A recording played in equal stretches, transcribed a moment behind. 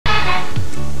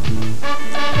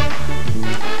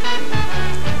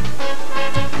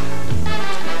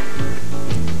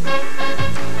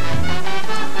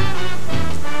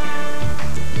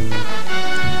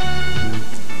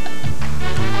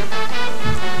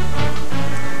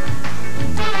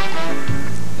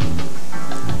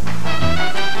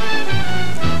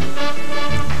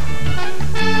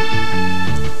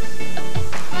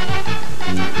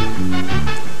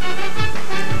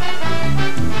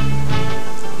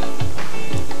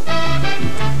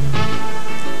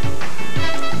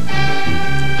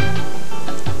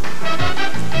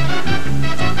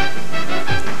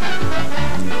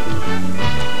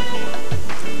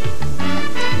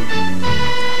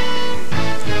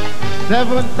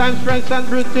7 times French and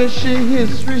British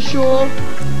history show.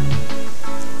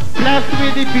 Blessed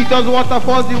with the Peters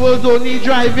waterfalls, the world's only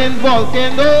driving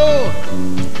volcano.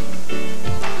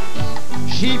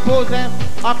 She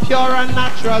possessed a pure and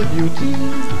natural beauty,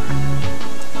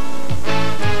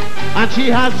 and she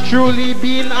has truly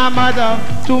been a mother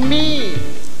to me.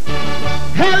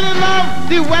 Helen loved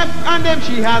the West and them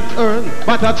she has earned,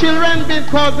 but her children been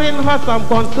causing her some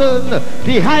concern.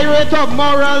 The high rate of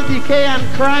moral decay and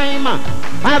crime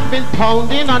has been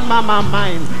pounding on Mama's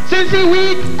mind. Since she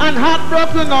weak and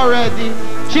heartbroken already,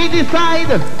 she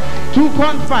decided to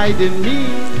confide in me.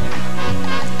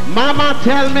 Mama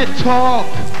tell me talk,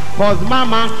 cause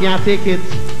Mama can't take it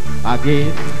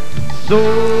again. So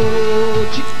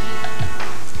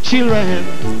children,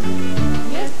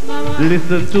 Yes, Mama.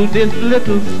 listen to this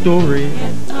little story.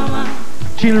 Yes, Mama.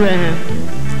 Children,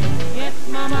 Yes,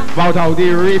 Mama. about how they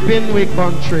raping we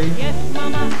country. Yes,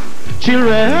 Mama.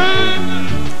 Children,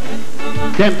 Yes,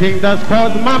 Mama. them things that's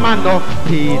cause Mama enough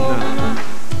pain. Oh, Mama.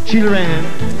 Children,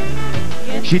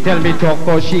 Yes, she tell me talk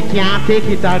cause she can't take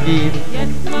it again. Yes,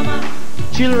 Mama.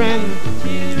 Children,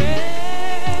 Children.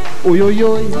 oh yo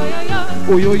yo, Oh, yo, yo.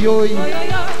 oh yo yo, Oh, yo,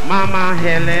 yo. Mama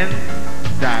Helen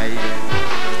died.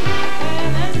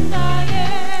 Helen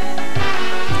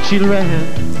died. Children,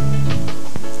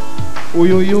 oh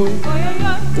yo yo, Oh, yo,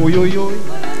 yo. oh yo yo, Oh, yo, yo.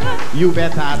 you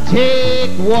better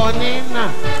take warning.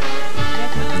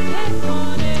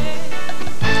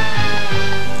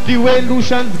 The way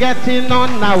Lucian's getting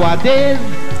on nowadays,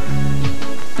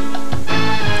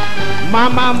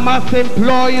 Mama must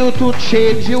implore you to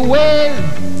change your ways.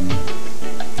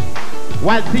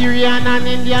 While Syrian and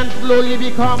Indian slowly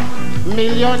become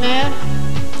millionaires,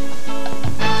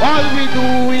 all we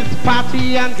do is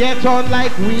party and get on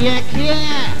like we ain't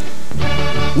care.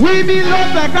 We be low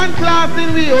second class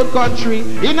in the old country,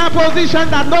 in a position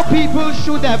that no people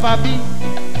should ever be.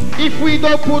 If we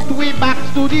don't put we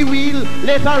backs to the wheel,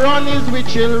 later on is we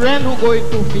children who going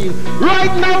to feel.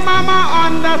 Right now Mama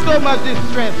under so much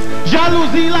distress,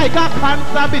 jealousy like a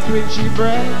cancer between she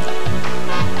breasts.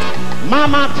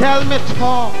 Mama tell me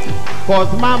talk, cause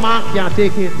Mama can't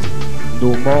take it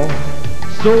no more.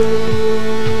 So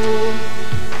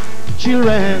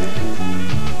children,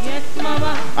 Yes,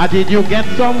 Mama. did you get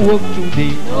some work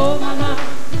today? No, Mama.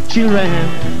 Children,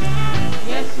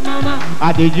 Yes,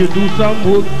 Mama. did you do some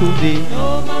work today?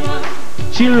 No, Mama.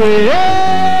 Children,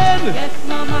 Yes,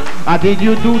 Mama. did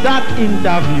you do that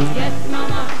interview? Yes,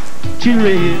 Mama.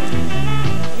 Children,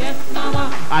 Yes,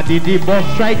 Mama. did the boss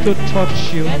try to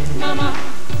touch you? Yes, Mama.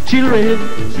 Children,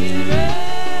 Children.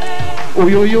 oh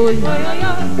yo yo, Oh, yo, yo.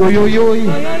 oh yo yo, Oh, yo,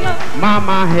 yo.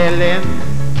 Mama Helen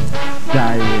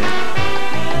died.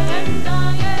 Helen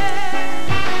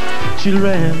died.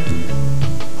 Children,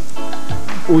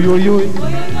 oh yo yo, Oh, yo, yo.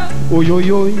 oh yo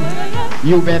yo, Oh, yo, yo.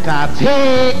 you better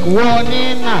take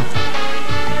warning.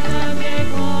 Better take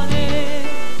warning.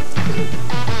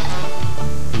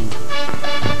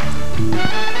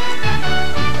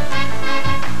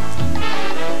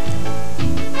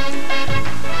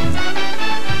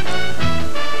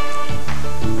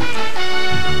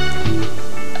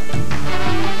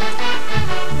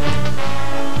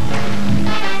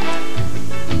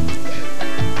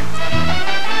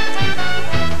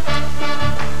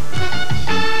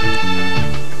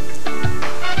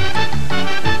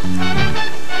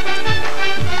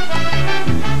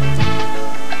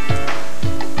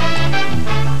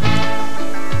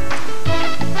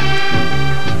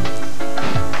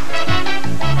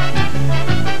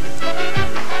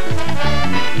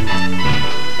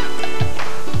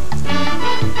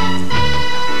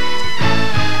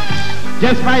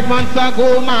 Just 5 months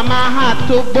ago, Mama had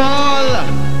to ball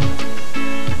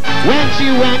when she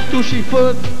went to she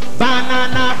first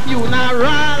banana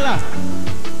funeral,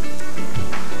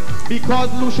 because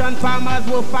Lucian farmers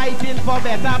were fighting for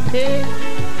better pay.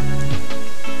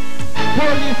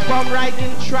 Police come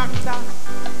riding tractor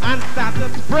and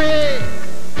started spray.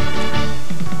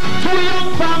 2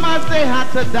 young farmers, they had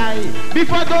to die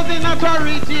before those in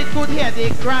authority could hear they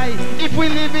cry. If we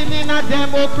living in a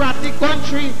democratic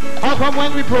country, how come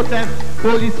when we protest,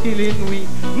 police killing we?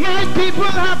 My people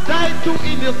have died too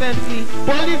innocently.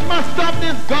 Police must stop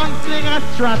this gunslinger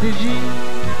strategy.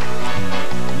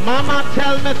 Mama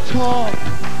tell me talk,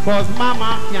 cause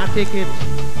Mama can't take it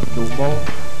no more.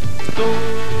 So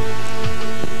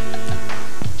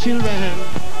children,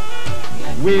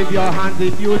 wave your hands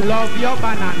if you love your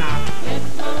banana.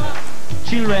 Yes, Mama.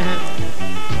 Children,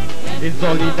 Yes, in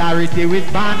Mama. solidarity with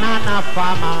banana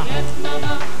farmer. Yes,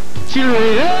 Mama.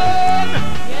 Children,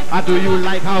 Yes, do you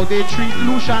like how they treat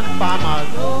Lucian farmers?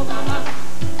 no, Mama.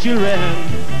 Children,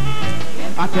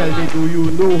 Tell me, do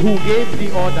you know who gave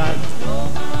the orders?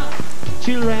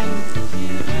 Children.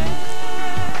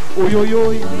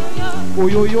 Oyoyoy,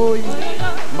 oyoyoy,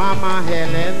 Mama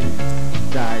Helen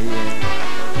dying.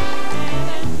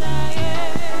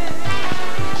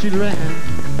 Children.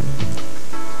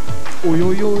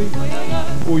 Oyoyoy,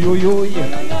 oyoyoy,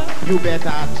 you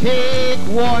better take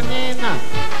warning.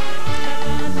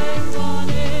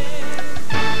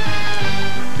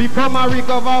 Before I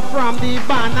recover from the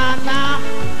banana,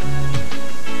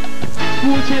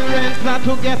 school children start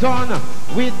to get on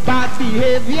with bad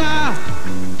behavior.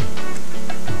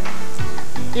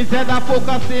 Instead of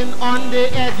focusing on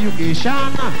the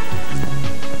education,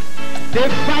 they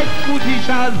fight school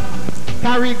teachers,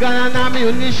 carry gun and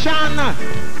ammunition.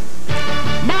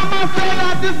 Mama said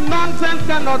that this nonsense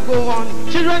cannot go on.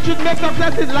 Children should make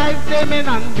success in life their main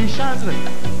ambition.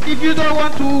 If you don't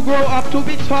want to grow up to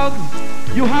be thugs,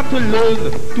 you have to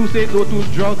learn to say no to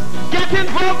drugs. Get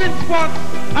involved in sports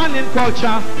and in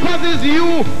culture, cause it's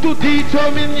you to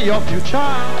determine your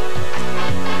future.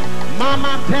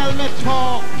 Mama tell me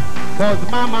talk,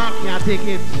 cause mama can't take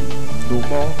it no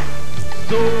more.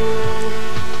 So,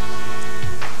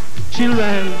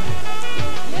 children,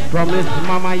 promise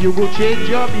mama you go change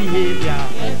your behavior.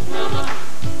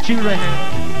 Children,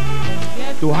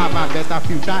 to have a better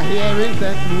future here in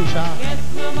St.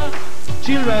 Lucia.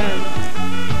 Children,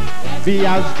 be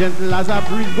as gentle as a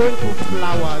breeze going through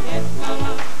flowers.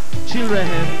 Children,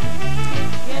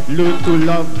 learn to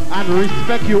love and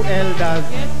respect your elders.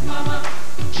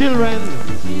 Children,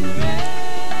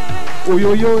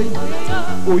 oyoyoy,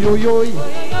 oyoyoy,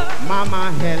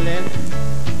 Mama Helen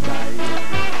dying.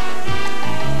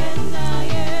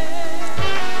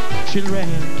 Children,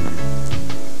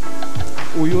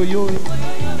 oyoyoy,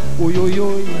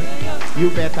 oyoyoy, you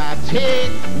better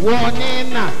take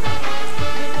warning.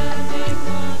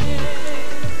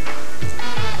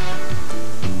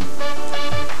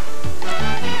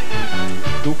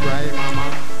 To cry, mama.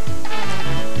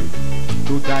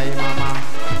 To die, mama.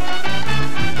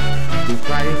 To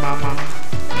cry, mama.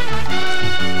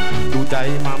 To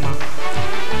die, mama.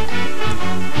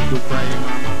 To cry,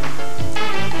 mama.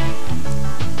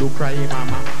 To cry,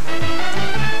 mama.